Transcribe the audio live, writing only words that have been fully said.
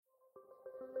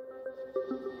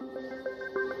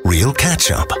Real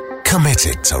Catch-Up,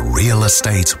 committed to real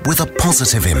estate with a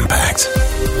positive impact.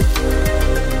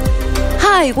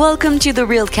 Hi, welcome to The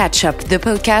Real Catch-Up, the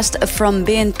podcast from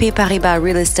BNP Paribas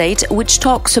Real Estate, which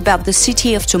talks about the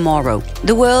city of tomorrow.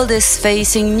 The world is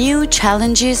facing new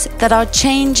challenges that are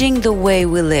changing the way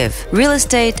we live. Real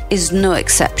estate is no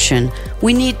exception.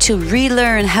 We need to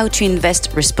relearn how to invest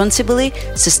responsibly,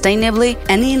 sustainably,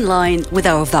 and in line with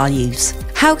our values.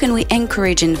 How can we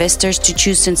encourage investors to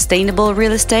choose sustainable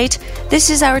real estate?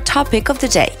 This is our topic of the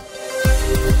day.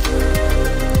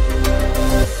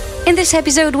 In this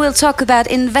episode, we'll talk about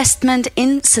investment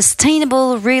in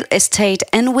sustainable real estate.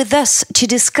 And with us to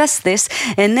discuss this,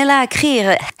 Nehla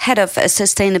Krir, Head of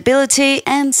Sustainability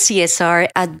and CSR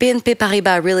at BNP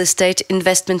Paribas Real Estate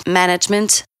Investment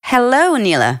Management. Hello,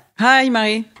 Nehla. Hi,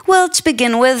 Marie. Well, to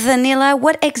begin with, Nehla,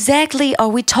 what exactly are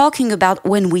we talking about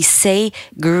when we say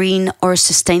green or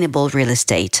sustainable real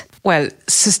estate? Well,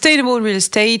 sustainable real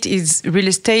estate is real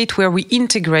estate where we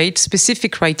integrate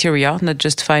specific criteria, not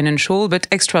just financial, but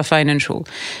extra financial,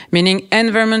 meaning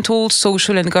environmental,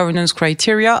 social, and governance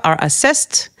criteria are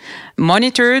assessed,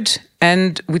 monitored,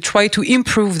 and we try to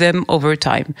improve them over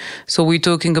time. So we're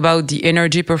talking about the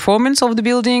energy performance of the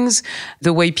buildings,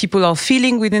 the way people are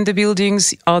feeling within the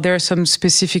buildings. Are there some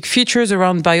specific features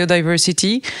around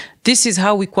biodiversity? This is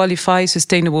how we qualify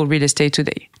sustainable real estate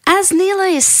today. As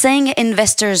Nehla is saying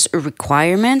investors'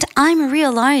 requirement, I'm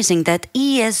realizing that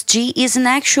ESG is an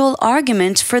actual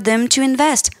argument for them to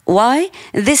invest. Why?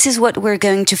 This is what we're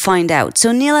going to find out.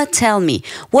 So Nehla, tell me,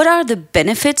 what are the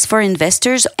benefits for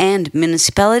investors and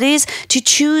municipalities to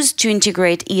choose to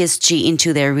integrate ESG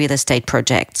into their real estate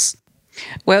projects?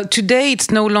 Well, today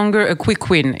it's no longer a quick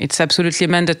win. It's absolutely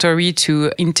mandatory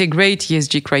to integrate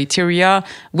ESG criteria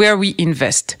where we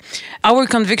invest. Our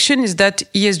conviction is that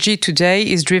ESG today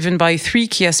is driven by three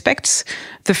key aspects.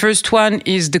 The first one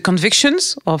is the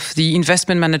convictions of the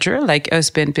investment manager, like us,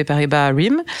 BNP Paribas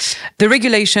RIM. The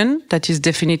regulation that is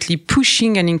definitely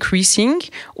pushing and increasing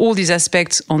all these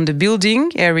aspects on the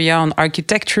building area, on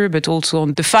architecture, but also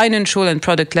on the financial and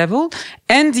product level,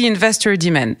 and the investor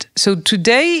demand. So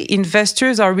today,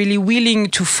 investors are really willing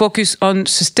to focus on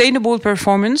sustainable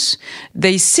performance.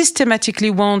 They systematically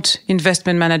want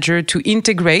investment manager to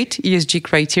integrate ESG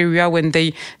criteria when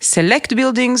they select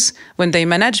buildings, when they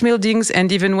manage buildings,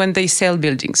 and even when they sell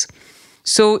buildings.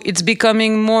 So it's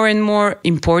becoming more and more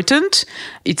important.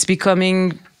 It's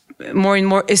becoming more and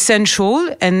more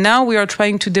essential. And now we are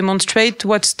trying to demonstrate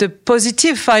what's the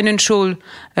positive financial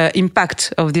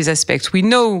impact of these aspects. We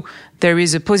know there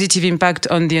is a positive impact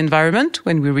on the environment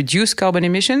when we reduce carbon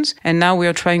emissions. And now we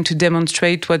are trying to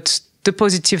demonstrate what's the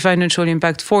positive financial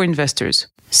impact for investors.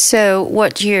 So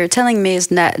what you're telling me is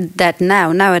that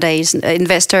nowadays,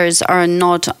 investors are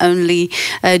not only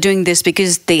doing this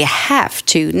because they have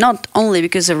to, not only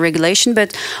because of regulation,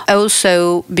 but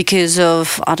also because of,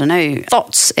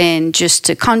 thoughts and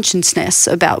just consciousness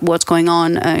about what's going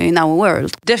on in our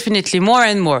world. Definitely, more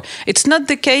and more. It's not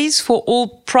the case for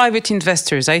all private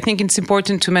investors. I think it's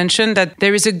important to mention that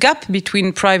there is a gap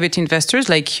between private investors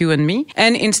like you and me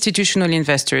and institutional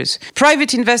investors.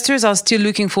 Private investors are still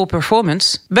looking for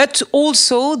performance, but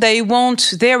also they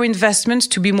want their investments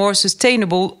to be more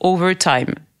sustainable over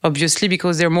time. Obviously,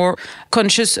 because they're more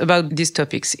conscious about these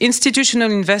topics.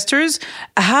 Institutional investors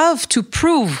have to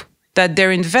prove that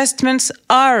their investments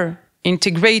are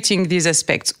integrating these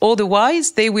aspects.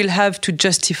 Otherwise, they will have to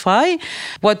justify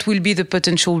what will be the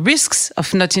potential risks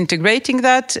of not integrating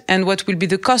that and what will be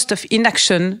the cost of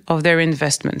inaction of their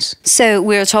investments. So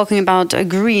we're talking about a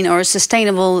green or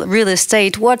sustainable real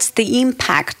estate. What's the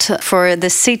impact for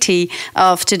the city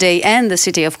of today and the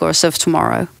city, of course, of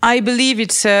tomorrow? I believe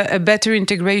it's a better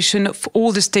integration of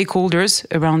all the stakeholders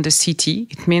around the city.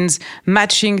 It means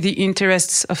matching the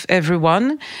interests of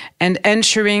everyone and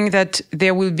ensuring that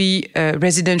there will be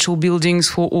residential buildings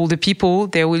for all the people.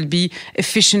 There will be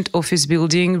efficient office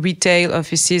building, retail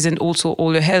offices, and also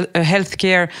all a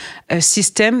healthcare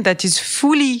system that is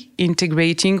fully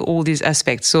integrating all these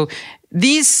aspects. So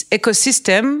this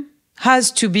ecosystem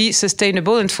has to be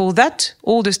sustainable. And for that,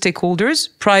 all the stakeholders,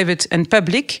 private and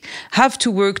public, have to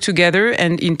work together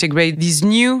and integrate these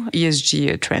new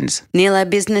ESG trends. Nehla,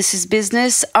 business is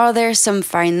business. Are there some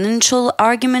financial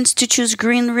arguments to choose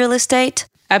green real estate?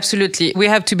 Absolutely. We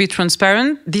have to be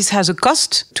transparent. This has a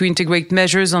cost to integrate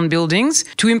measures on buildings.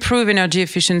 To improve energy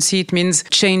efficiency, it means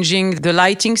changing the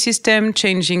lighting system,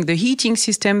 changing the heating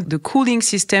system, the cooling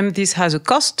system. This has a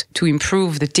cost to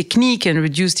improve the technique and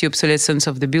reduce the obsolescence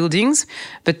of the buildings.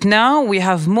 But now we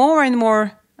have more and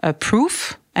more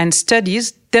proof and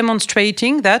studies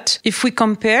demonstrating that if we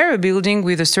compare a building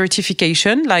with a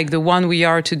certification like the one we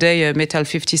are today, Metal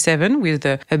 57, with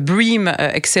a BREEAM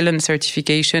excellent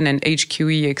certification and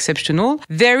HQE exceptional,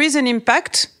 there is an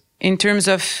impact in terms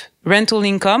of rental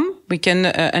income. We can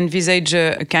envisage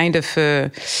a kind of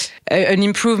an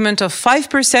improvement of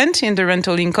 5% in the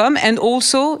rental income, and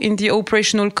also in the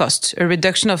operational costs, a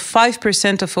reduction of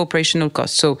 5% of operational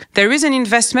costs. So there is an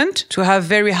investment to have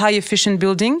very high efficient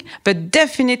building, but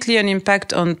definitely an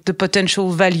impact on the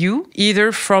potential value,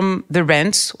 either from the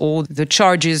rents or the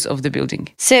charges of the building.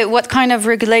 So what kind of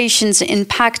regulations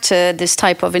impact this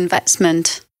type of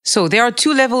investment? So there are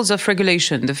two levels of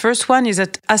regulation. The first one is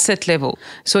at asset level.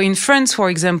 So in France, for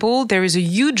example, there is a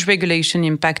huge regulation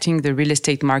impacting the real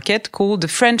estate market called the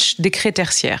French Décret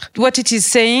Tertiaire. What it is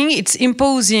saying, it's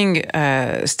imposing,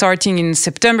 starting in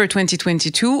September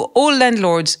 2022, all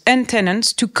landlords and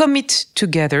tenants to commit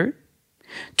together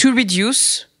to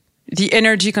reduce the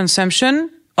energy consumption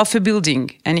of a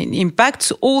building. And it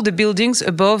impacts all the buildings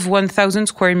above 1,000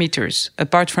 square meters,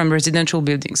 apart from residential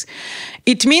buildings.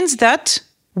 It means that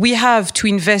we have to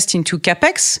invest into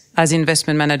CapEx as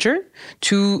investment manager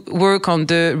to work on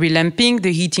the relamping,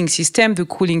 the heating system, the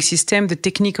cooling system, the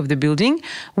technique of the building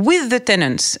with the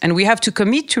tenants. And we have to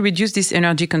commit to reduce this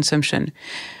energy consumption,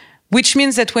 which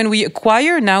means that when we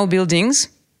acquire now buildings,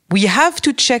 we have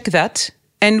to check that,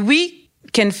 and we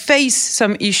can face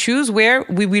some issues where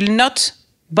we will not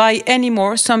buy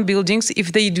anymore some buildings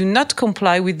if they do not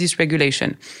comply with this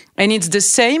regulation. And it's the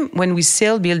same when we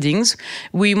sell buildings.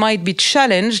 We might be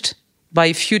challenged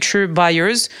by future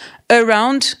buyers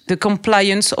around the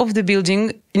compliance of the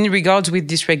building in regards with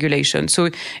this regulation. So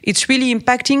it's really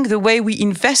impacting the way we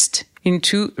invest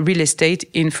into real estate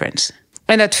in France.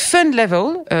 And at fund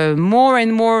level, more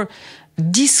and more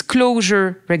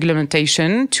disclosure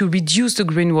regulation to reduce the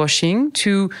greenwashing,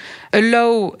 to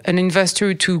allow an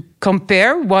investor to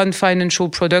compare one financial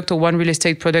product or one real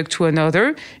estate product to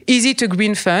another. Is it a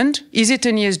green fund? Is it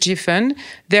an ESG fund?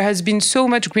 There has been so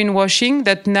much greenwashing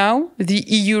that now the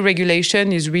EU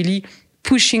regulation is really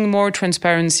pushing more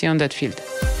transparency on that field.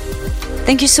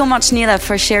 Thank you so much, Nehla,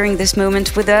 for sharing this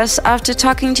moment with us. After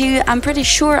talking to you, I'm pretty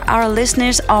sure our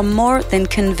listeners are more than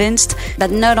convinced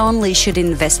that not only should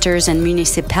investors and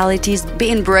municipalities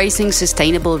be embracing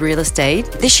sustainable real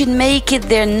estate, they should make it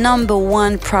their number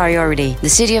one priority. The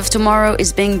city of tomorrow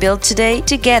is being built today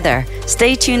together.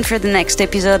 Stay tuned for the next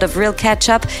episode of Real Catch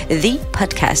Up, the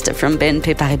podcast from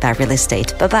BNP Paribas Real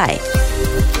Estate. Bye-bye.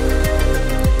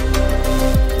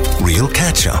 Real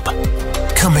Catch Up.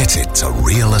 Committed to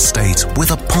real estate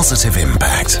with a positive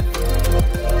impact.